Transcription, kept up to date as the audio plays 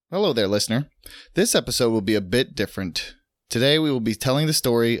Hello there, listener. This episode will be a bit different. Today we will be telling the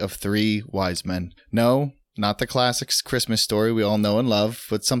story of three wise men. No, not the classic Christmas story we all know and love,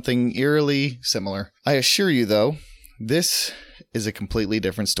 but something eerily similar. I assure you, though, this is a completely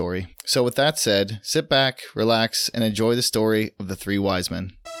different story. So with that said, sit back, relax, and enjoy the story of the three wise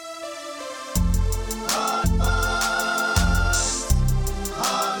men.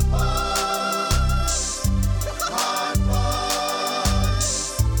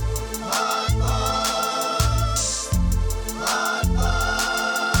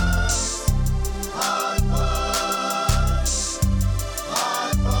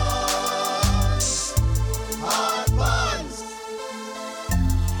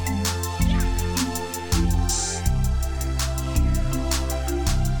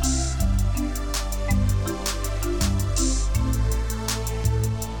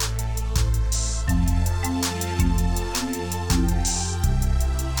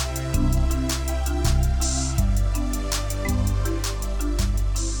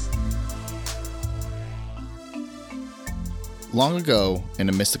 Long ago, in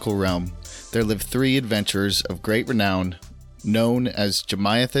a mystical realm, there lived three adventurers of great renown, known as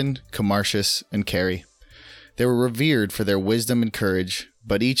Jamiathan, Camartius, and Carey. They were revered for their wisdom and courage,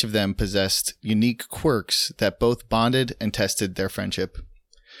 but each of them possessed unique quirks that both bonded and tested their friendship.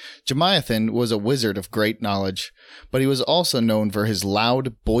 Jamiathan was a wizard of great knowledge, but he was also known for his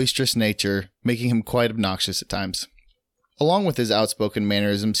loud, boisterous nature, making him quite obnoxious at times. Along with his outspoken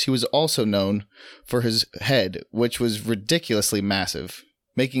mannerisms, he was also known for his head, which was ridiculously massive,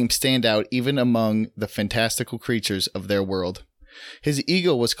 making him stand out even among the fantastical creatures of their world. His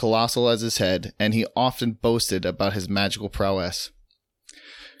ego was colossal as his head, and he often boasted about his magical prowess.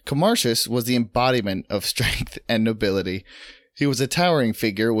 Camartius was the embodiment of strength and nobility. He was a towering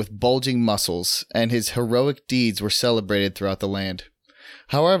figure with bulging muscles, and his heroic deeds were celebrated throughout the land.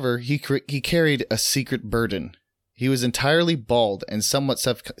 However, he carried a secret burden. He was entirely bald and somewhat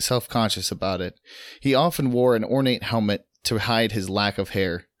self-conscious about it. He often wore an ornate helmet to hide his lack of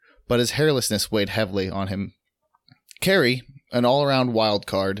hair, but his hairlessness weighed heavily on him. Carey, an all-around wild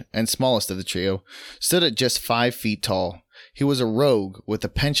card and smallest of the trio, stood at just 5 feet tall. He was a rogue with a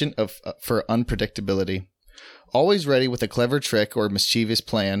penchant for unpredictability. Always ready with a clever trick or mischievous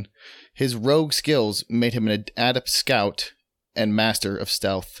plan, his rogue skills made him an adept scout and master of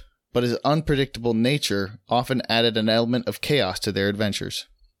stealth. But his unpredictable nature often added an element of chaos to their adventures.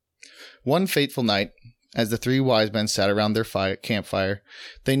 One fateful night, as the three wise men sat around their campfire,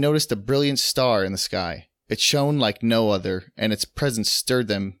 they noticed a brilliant star in the sky. It shone like no other, and its presence stirred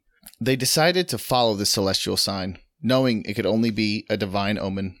them. They decided to follow this celestial sign, knowing it could only be a divine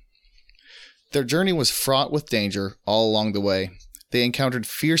omen. Their journey was fraught with danger all along the way. They encountered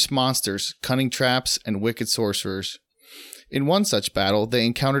fierce monsters, cunning traps, and wicked sorcerers. In one such battle, they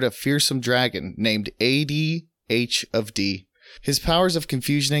encountered a fearsome dragon named ADH of D. His powers of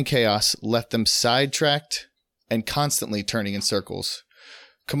confusion and chaos left them sidetracked and constantly turning in circles.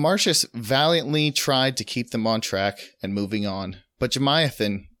 Camartius valiantly tried to keep them on track and moving on, but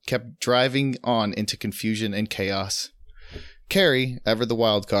Jamiathan kept driving on into confusion and chaos. Carey, ever the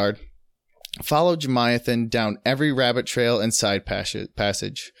wild card, followed Jamiathan down every rabbit trail and side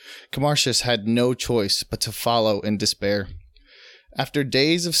passage. Camartius had no choice but to follow in despair. After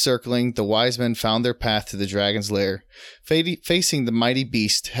days of circling, the wise men found their path to the dragon's lair, facing the mighty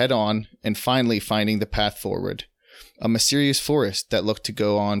beast head-on and finally finding the path forward, a mysterious forest that looked to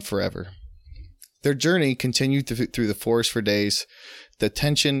go on forever. Their journey continued through the forest for days, the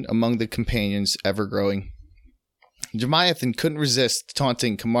tension among the companions ever growing. Jamiathan couldn't resist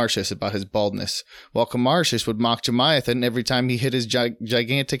taunting Camartius about his baldness, while Camartius would mock Jamiathan every time he hit his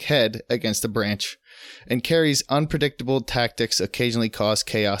gigantic head against a branch. And Carey's unpredictable tactics occasionally caused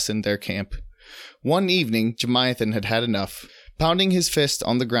chaos in their camp. One evening, Jamiathan had had enough. Pounding his fist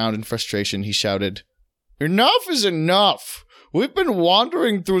on the ground in frustration, he shouted, "Enough is enough! We've been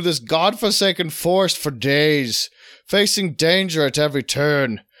wandering through this godforsaken forest for days, facing danger at every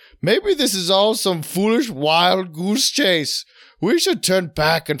turn. Maybe this is all some foolish wild goose chase. We should turn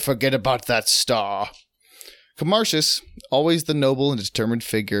back and forget about that star." Camartius, always the noble and determined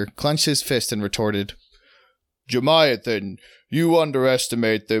figure, clenched his fist and retorted, "Jamiathan, you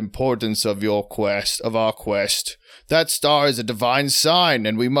underestimate the importance of our quest. That star is a divine sign,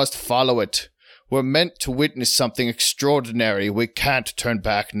 and we must follow it. We're meant to witness something extraordinary. We can't turn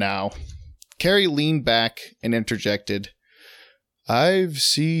back now." Carey leaned back and interjected, "I've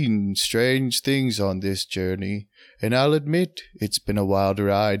seen strange things on this journey, and I'll admit it's been a wild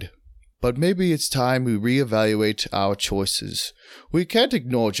ride. but maybe it's time we reevaluate our choices. We can't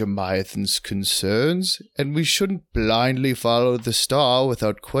ignore Jamaithan's concerns, and we shouldn't blindly follow the star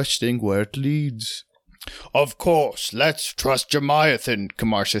without questioning where it leads. Of course, let's trust Jamaithan,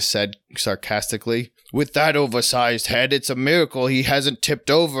 Camartius said sarcastically. With that oversized head, it's a miracle he hasn't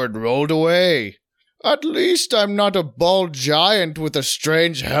tipped over and rolled away. At least I'm not a bald giant with a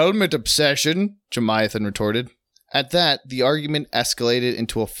strange helmet obsession, Jamaithan retorted. At that, the argument escalated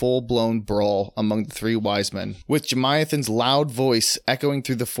into a full-blown brawl among the three wise men, with Jamaithan's loud voice echoing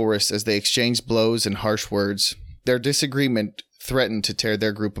through the forest as they exchanged blows and harsh words. Their disagreement threatened to tear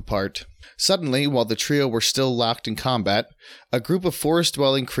their group apart. Suddenly, while the trio were still locked in combat, a group of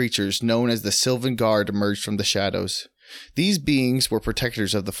forest-dwelling creatures known as the Sylvan Guard emerged from the shadows. These beings were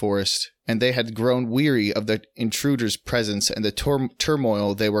protectors of the forest, and they had grown weary of the intruders' presence and the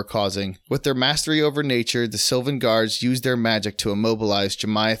turmoil they were causing. With their mastery over nature, the Sylvan Guards used their magic to immobilize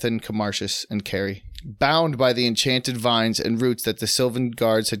Jamaithan, Camartius, and Carrie. Bound by the enchanted vines and roots that the Sylvan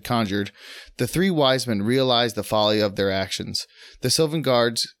Guards had conjured, the three wise men realized the folly of their actions. The Sylvan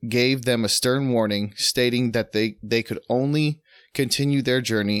Guards gave them a stern warning, stating that they could only continue their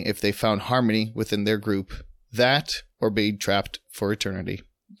journey if they found harmony within their group. That, or be trapped for eternity.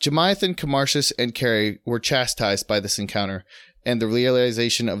 Jamaithan, Camartius, and Carrie were chastised by this encounter and the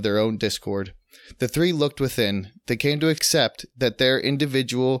realization of their own discord. The three looked within. They came to accept that their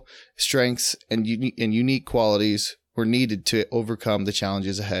individual strengths and unique qualities were needed to overcome the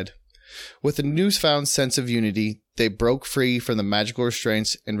challenges ahead. With a newfound sense of unity, they broke free from the magical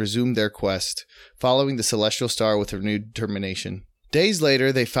restraints and resumed their quest, following the celestial star with renewed determination. Days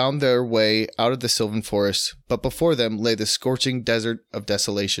later, they found their way out of the Sylvan Forest, but before them lay the scorching desert of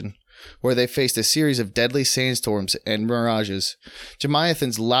desolation, where they faced a series of deadly sandstorms and mirages.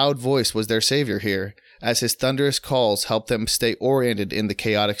 Jamaithan's loud voice was their savior here, as his thunderous calls helped them stay oriented in the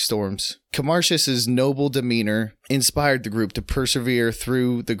chaotic storms. Camartius's noble demeanor inspired the group to persevere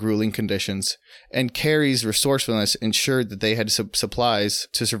through the grueling conditions, and Carrie's resourcefulness ensured that they had supplies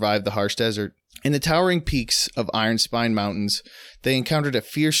to survive the harsh desert. In the towering peaks of Iron Spine Mountains, they encountered a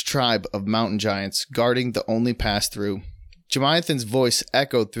fierce tribe of mountain giants guarding the only pass through. Jamaithan's voice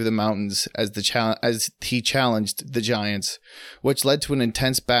echoed through the mountains as he challenged the giants, which led to an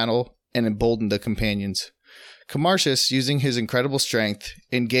intense battle and emboldened the companions. Camartius, using his incredible strength,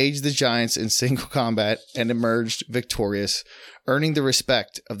 engaged the giants in single combat and emerged victorious, earning the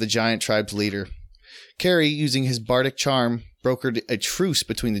respect of the giant tribe's leader. Carrie, using his bardic charm, brokered a truce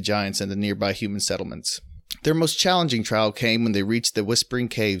between the giants and the nearby human settlements. Their most challenging trial came when they reached the Whispering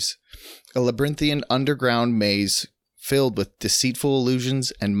Caves, a labyrinthian underground maze filled with deceitful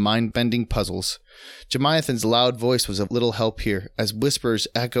illusions and mind-bending puzzles. Jamaithan's loud voice was of little help here, as whispers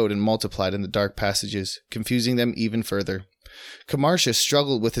echoed and multiplied in the dark passages, confusing them even further. Camartius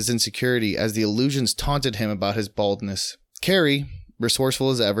struggled with his insecurity as the illusions taunted him about his baldness. Carrie,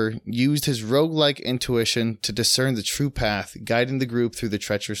 resourceful as ever, used his roguelike intuition to discern the true path, guiding the group through the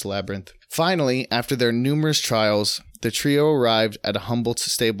treacherous labyrinth. Finally, after their numerous trials, the trio arrived at a humble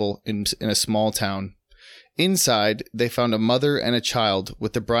stable in a small town. Inside, they found a mother and a child,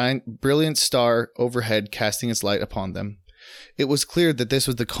 with the brilliant star overhead casting its light upon them. It was clear that this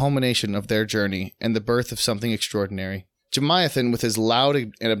was the culmination of their journey and the birth of something extraordinary. Jamaithan, with his loud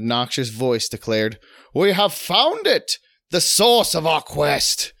and obnoxious voice, declared, "We have found it! The source of our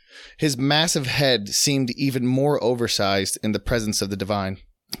quest!" His massive head seemed even more oversized in the presence of the divine.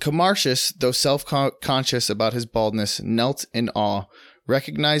 Camartius, though self-conscious about his baldness, knelt in awe,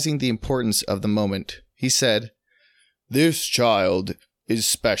 recognizing the importance of the moment. He said, "This child is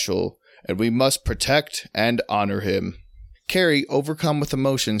special, and we must protect and honor him." Carrie, overcome with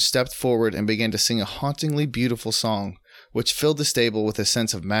emotion, stepped forward and began to sing a hauntingly beautiful song, which filled the stable with a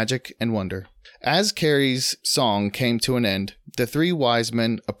sense of magic and wonder. As Carrie's song came to an end, the three wise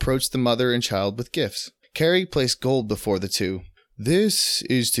men approached the mother and child with gifts. Carrie placed gold before the two. "This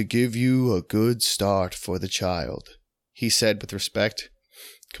is to give you a good start for the child," he said with respect.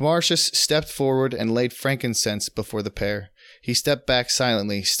 Camartius stepped forward and laid frankincense before the pair. He stepped back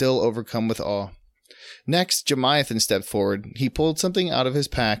silently, still overcome with awe. Next, Jamaithan stepped forward. He pulled something out of his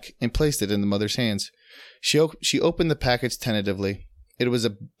pack and placed it in the mother's hands. She opened the package tentatively. It was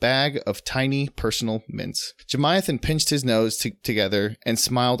a bag of tiny personal mints. Jamaithan pinched his nose together and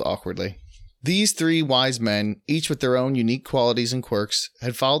smiled awkwardly. These three wise men, each with their own unique qualities and quirks,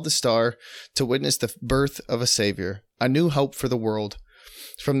 had followed the star to witness the birth of a savior, a new hope for the world.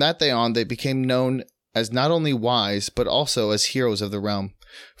 From that day on, they became known as not only wise, but also as heroes of the realm,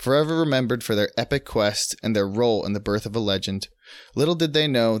 forever remembered for their epic quest and their role in the birth of a legend. Little did they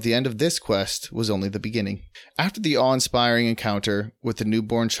know the end of this quest was only the beginning. After the awe-inspiring encounter with the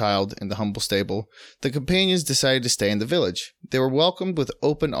newborn child in the humble stable, the companions decided to stay in the village. They were welcomed with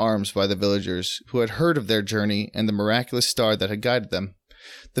open arms by the villagers, who had heard of their journey and the miraculous star that had guided them.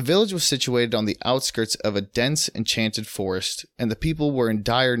 The village was situated on the outskirts of a dense, enchanted forest, and the people were in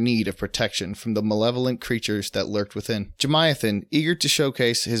dire need of protection from the malevolent creatures that lurked within. Jamiathan, eager to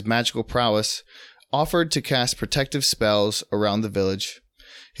showcase his magical prowess, offered to cast protective spells around the village.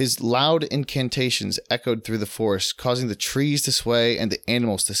 His loud incantations echoed through the forest, causing the trees to sway and the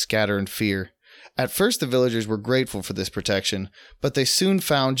animals to scatter in fear. At first, the villagers were grateful for this protection, but they soon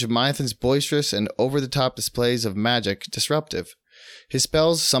found Jamiathan's boisterous and over-the-top displays of magic disruptive. His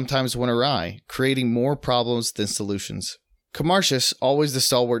spells sometimes went awry, creating more problems than solutions. Camartius, always the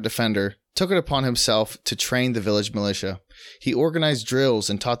stalwart defender, took it upon himself to train the village militia. He organized drills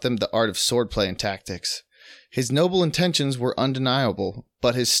and taught them the art of swordplay and tactics. His noble intentions were undeniable,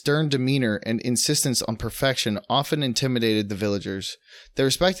 but his stern demeanor and insistence on perfection often intimidated the villagers. They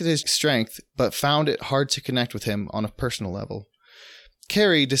respected his strength, but found it hard to connect with him on a personal level.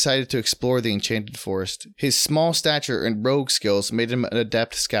 Carrie decided to explore the enchanted forest. His small stature and rogue skills made him an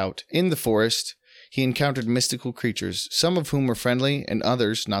adept scout. In the forest, he encountered mystical creatures, some of whom were friendly and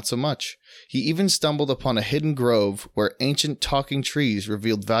others not so much. He even stumbled upon a hidden grove where ancient talking trees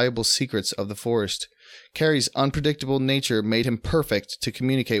revealed valuable secrets of the forest. Carrie's unpredictable nature made him perfect to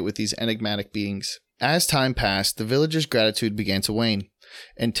communicate with these enigmatic beings. As time passed, the villagers' gratitude began to wane,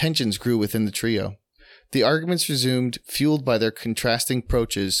 and tensions grew within the trio. The arguments resumed, fueled by their contrasting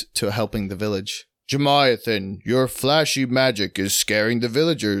approaches to helping the village. "Jamiathan, your flashy magic is scaring the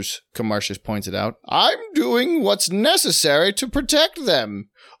villagers," Camartius pointed out. "I'm doing what's necessary to protect them.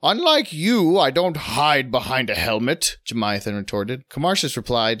 Unlike you, I don't hide behind a helmet," Jamiathan retorted. Camartius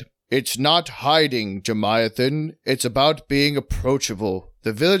replied, "It's not hiding, Jamiathan. It's about being approachable.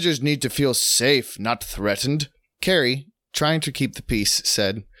 The villagers need to feel safe, not threatened." Carrie, trying to keep the peace,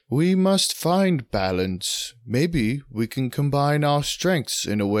 said, "We must find balance. Maybe we can combine our strengths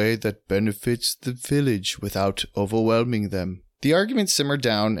in a way that benefits the village without overwhelming them." The argument simmered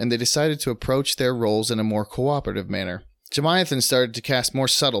down, and they decided to approach their roles in a more cooperative manner. Jamiathan started to cast more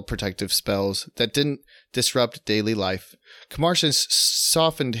subtle protective spells that didn't disrupt daily life. Camartius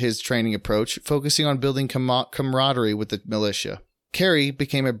softened his training approach, focusing on building camaraderie with the militia. Carrie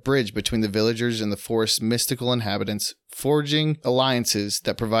became a bridge between the villagers and the forest's mystical inhabitants, forging alliances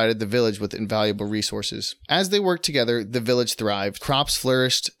that provided the village with invaluable resources. As they worked together, the village thrived. Crops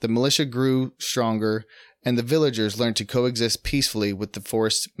flourished, the militia grew stronger, and the villagers learned to coexist peacefully with the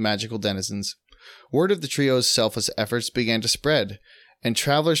forest's magical denizens. Word of the trio's selfless efforts began to spread, and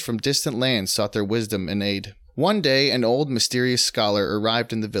travelers from distant lands sought their wisdom and aid. One day, an old, mysterious scholar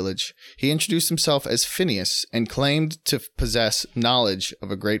arrived in the village. He introduced himself as Phineas and claimed to possess knowledge of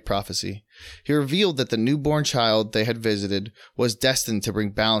a great prophecy. He revealed that the newborn child they had visited was destined to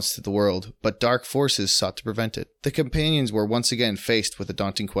bring balance to the world, but dark forces sought to prevent it. The companions were once again faced with a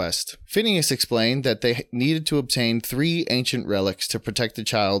daunting quest. Phineas explained that they needed to obtain 3 ancient relics to protect the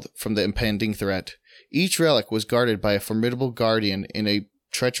child from the impending threat. Each relic was guarded by a formidable guardian in a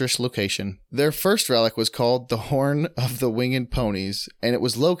treacherous location. Their first relic was called the Horn of the Winged Ponies, and it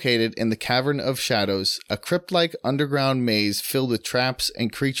was located in the Cavern of Shadows, a crypt-like underground maze filled with traps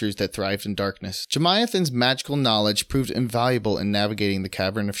and creatures that thrived in darkness. Jamiathan's magical knowledge proved invaluable in navigating the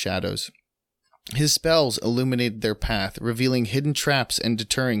Cavern of Shadows. His spells illuminated their path, revealing hidden traps and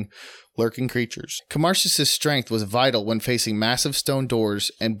deterring lurking creatures. Camartius' strength was vital when facing massive stone doors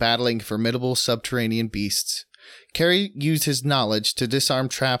and battling formidable subterranean beasts. Carrie used his knowledge to disarm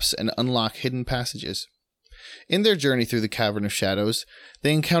traps and unlock hidden passages. In their journey through the Cavern of Shadows,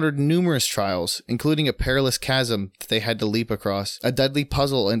 they encountered numerous trials, including a perilous chasm that they had to leap across, a deadly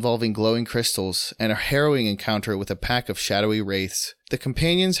puzzle involving glowing crystals, and a harrowing encounter with a pack of shadowy wraiths. The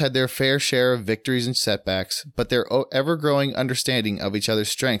companions had their fair share of victories and setbacks, but their ever-growing understanding of each other's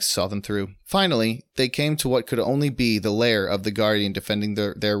strengths saw them through. Finally, they came to what could only be the lair of the guardian defending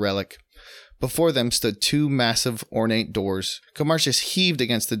their relic. Before them stood 2 massive, ornate doors. Camartius heaved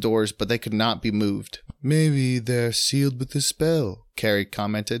against the doors, but they could not be moved. "Maybe they're sealed with a spell," Carrie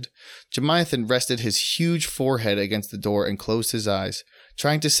commented. Jamiathan rested his huge forehead against the door and closed his eyes,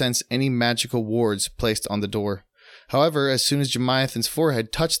 trying to sense any magical wards placed on the door. However, as soon as Jamiathan's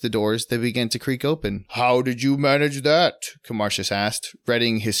forehead touched the doors, they began to creak open. "How did you manage that?" Camartius asked,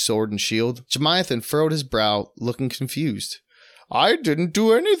 readying his sword and shield. Jamiathan furrowed his brow, looking confused. "I didn't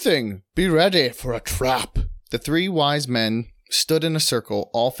do anything. Be ready for a trap." The 3 wise men stood in a circle,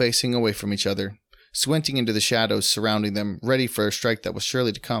 all facing away from each other, squinting into the shadows surrounding them, ready for a strike that was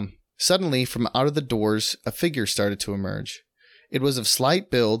surely to come. Suddenly, from out of the doors, a figure started to emerge. It was of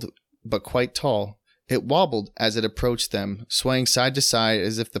slight build, but quite tall. It wobbled as it approached them, swaying side to side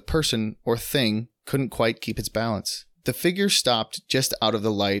as if the person or thing couldn't quite keep its balance. The figure stopped just out of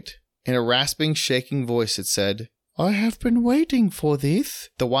the light. In a rasping, shaking voice it said, "I have been waiting for this."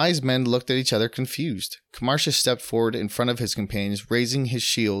 The wise men looked at each other confused. Camartius stepped forward in front of his companions, raising his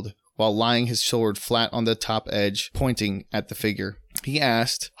shield, while laying his sword flat on the top edge, pointing at the figure. He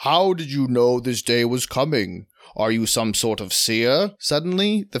asked, "How did you know this day was coming? Are you some sort of seer?"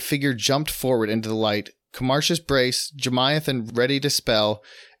 Suddenly, the figure jumped forward into the light. Camartius braced, Jamiathan ready to spell,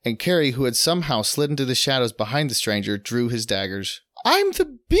 and Carrie, who had somehow slid into the shadows behind the stranger, drew his daggers. "I'm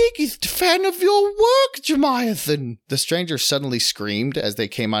the biggest fan of your work, Jamiathan!" the stranger suddenly screamed as they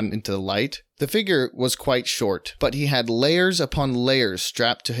came on into the light. The figure was quite short, but he had layers upon layers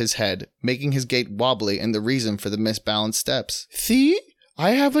strapped to his head, making his gait wobbly and the reason for the misbalanced steps. "See?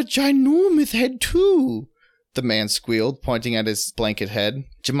 I have a ginormous head too," the man squealed, pointing at his blanket head.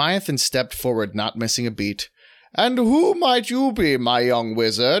 Jamiathan stepped forward, not missing a beat. "And who might you be, my young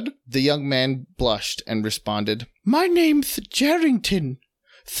wizard?" The young man blushed and responded, "My name's Jerrington.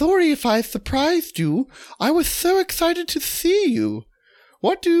 Sorry if I surprised you. I was so excited to see you.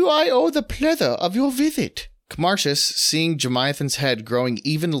 What do I owe the pleasure of your visit?" Camartius, seeing Jamiathan's head growing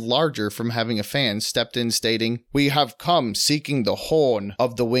even larger from having a fan, stepped in, stating, "We have come seeking the horn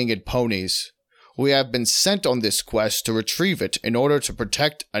of the winged ponies. We have been sent on this quest to retrieve it in order to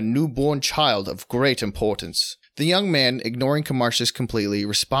protect a newborn child of great importance." The young man, ignoring Camartius completely,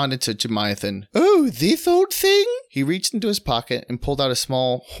 responded to Jamiathan, "Oh, this old thing?" He reached into his pocket and pulled out a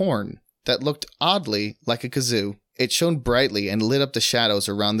small horn that looked oddly like a kazoo. It shone brightly and lit up the shadows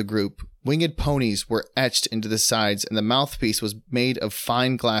around the group. Winged ponies were etched into the sides, and the mouthpiece was made of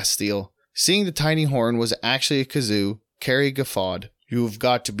fine glass steel. Seeing the tiny horn was actually a kazoo, Carrie guffawed. "You've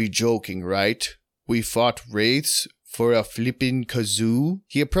got to be joking, right? We fought wraiths for a flippin' kazoo?"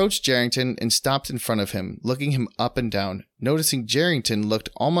 He approached Jerrington and stopped in front of him, looking him up and down, noticing Jerrington looked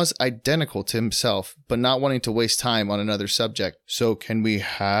almost identical to himself, but not wanting to waste time on another subject. "So can we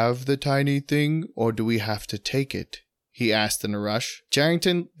have the tiny thing, or do we have to take it?" he asked in a rush.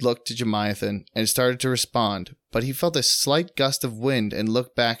 Jerrington looked to Jamiathan and started to respond, but he felt a slight gust of wind and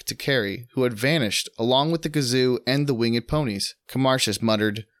looked back to Carrie, who had vanished, along with the kazoo and the winged ponies. Camartius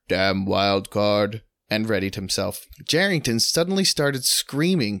muttered, "Damn wild card," and readied himself. Jerrington suddenly started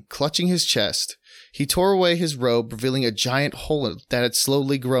screaming, clutching his chest. He tore away his robe, revealing a giant hole that had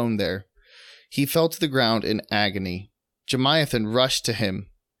slowly grown there. He fell to the ground in agony. Jamiathan rushed to him.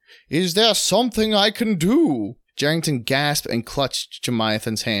 "Is there something I can do?" Jerrington gasped and clutched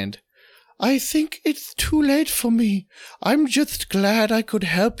Jamiathan's hand. "I think it's too late for me. I'm just glad I could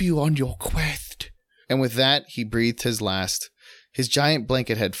help you on your quest." And with that, he breathed his last, his giant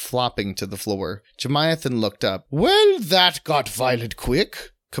blanket head flopping to the floor. Jamiathan looked up. "Well, that got violent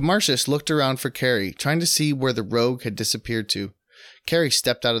quick." Camartius looked around for Carrie, trying to see where the rogue had disappeared to. Carrie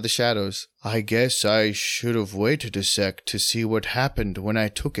stepped out of the shadows. "I guess I should have waited a sec to see what happened when I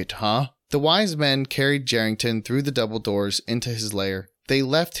took it, huh?" The wise men carried Jerrington through the double doors into his lair. They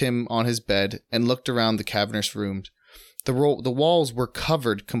left him on his bed and looked around the cavernous rooms. The walls were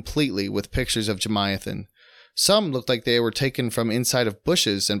covered completely with pictures of Jamiathan. Some looked like they were taken from inside of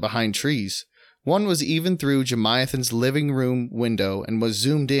bushes and behind trees. One was even through Jamiathan's living room window and was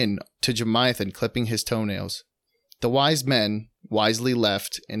zoomed in to Jamiathan clipping his toenails. The wise men wisely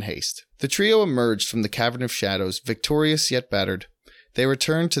left in haste. The trio emerged from the cavern of shadows, victorious yet battered. They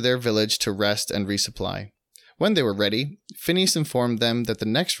returned to their village to rest and resupply. When they were ready, Phineas informed them that the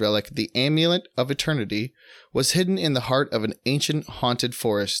next relic, the Amulet of Eternity, was hidden in the heart of an ancient haunted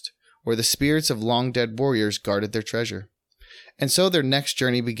forest, where the spirits of long-dead warriors guarded their treasure. And so their next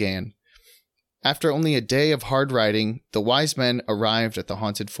journey began. After only a day of hard riding, the wise men arrived at the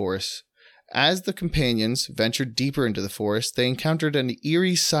haunted forest. As the companions ventured deeper into the forest, they encountered an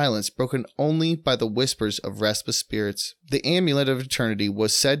eerie silence broken only by the whispers of restless spirits. The Amulet of Eternity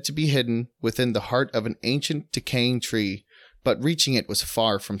was said to be hidden within the heart of an ancient decaying tree, but reaching it was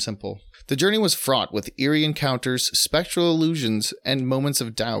far from simple. The journey was fraught with eerie encounters, spectral illusions, and moments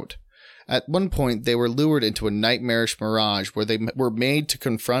of doubt. At one point, they were lured into a nightmarish mirage where they were made to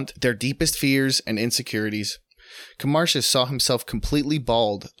confront their deepest fears and insecurities. Camartius saw himself completely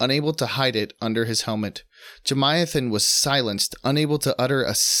bald, unable to hide it under his helmet. Jamiathan was silenced, unable to utter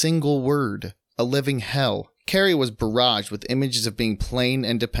a single word. A living hell. Carrie was barraged with images of being plain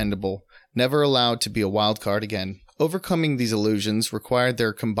and dependable, never allowed to be a wild card again. Overcoming these illusions required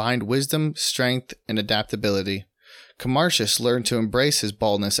their combined wisdom, strength, and adaptability. Camartius learned to embrace his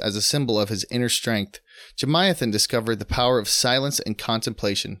baldness as a symbol of his inner strength. Jamiathan discovered the power of silence and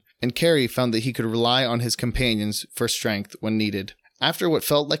contemplation. and Carrie found that he could rely on his companions for strength when needed. After what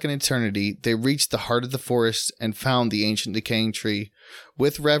felt like an eternity, they reached the heart of the forest and found the ancient decaying tree.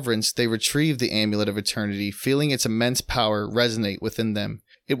 With reverence, they retrieved the amulet of eternity, feeling its immense power resonate within them.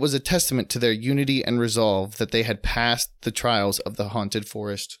 It was a testament to their unity and resolve that they had passed the trials of the haunted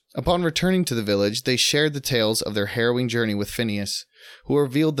forest. Upon returning to the village, they shared the tales of their harrowing journey with Phineas, who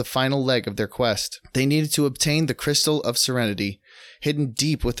revealed the final leg of their quest. They needed to obtain the Crystal of Serenity, hidden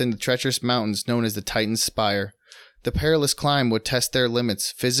deep within the treacherous mountains known as the Titan's Spire. The perilous climb would test their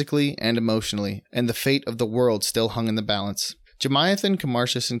limits physically and emotionally, and the fate of the world still hung in the balance. Jamiathan,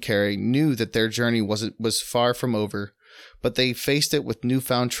 Camartius, and Carrie knew that their journey was far from over, but they faced it with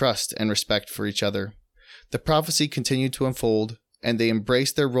newfound trust and respect for each other. The prophecy continued to unfold, and they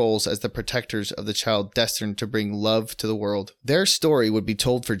embraced their roles as the protectors of the child destined to bring love to the world. Their story would be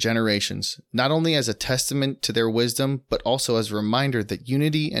told for generations, not only as a testament to their wisdom, but also as a reminder that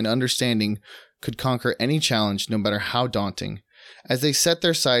unity and understanding could conquer any challenge, no matter how daunting. As they set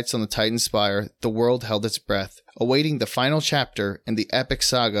their sights on the Titan's Spire, the world held its breath, awaiting the final chapter in the epic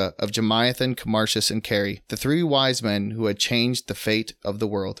saga of Jamiathan, Camartius, and Carrie, the three wise men who had changed the fate of the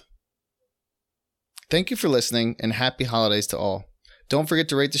world. Thank you for listening, and happy holidays to all. Don't forget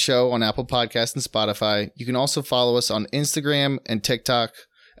to rate the show on Apple Podcasts and Spotify. You can also follow us on Instagram and TikTok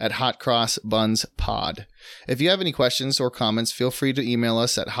at hotcrossbunspod. If you have any questions or comments, feel free to email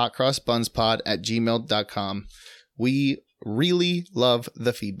us at hotcrossbunspod@gmail.com. We really love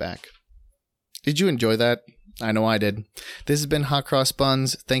the feedback. Did you enjoy that? I know I did. This has been Hot Cross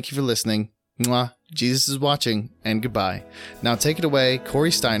Buns. Thank you for listening. Mwah. Jesus is watching, and goodbye. Now take it away,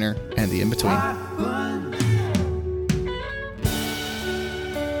 Corey Steiner and the In-Between.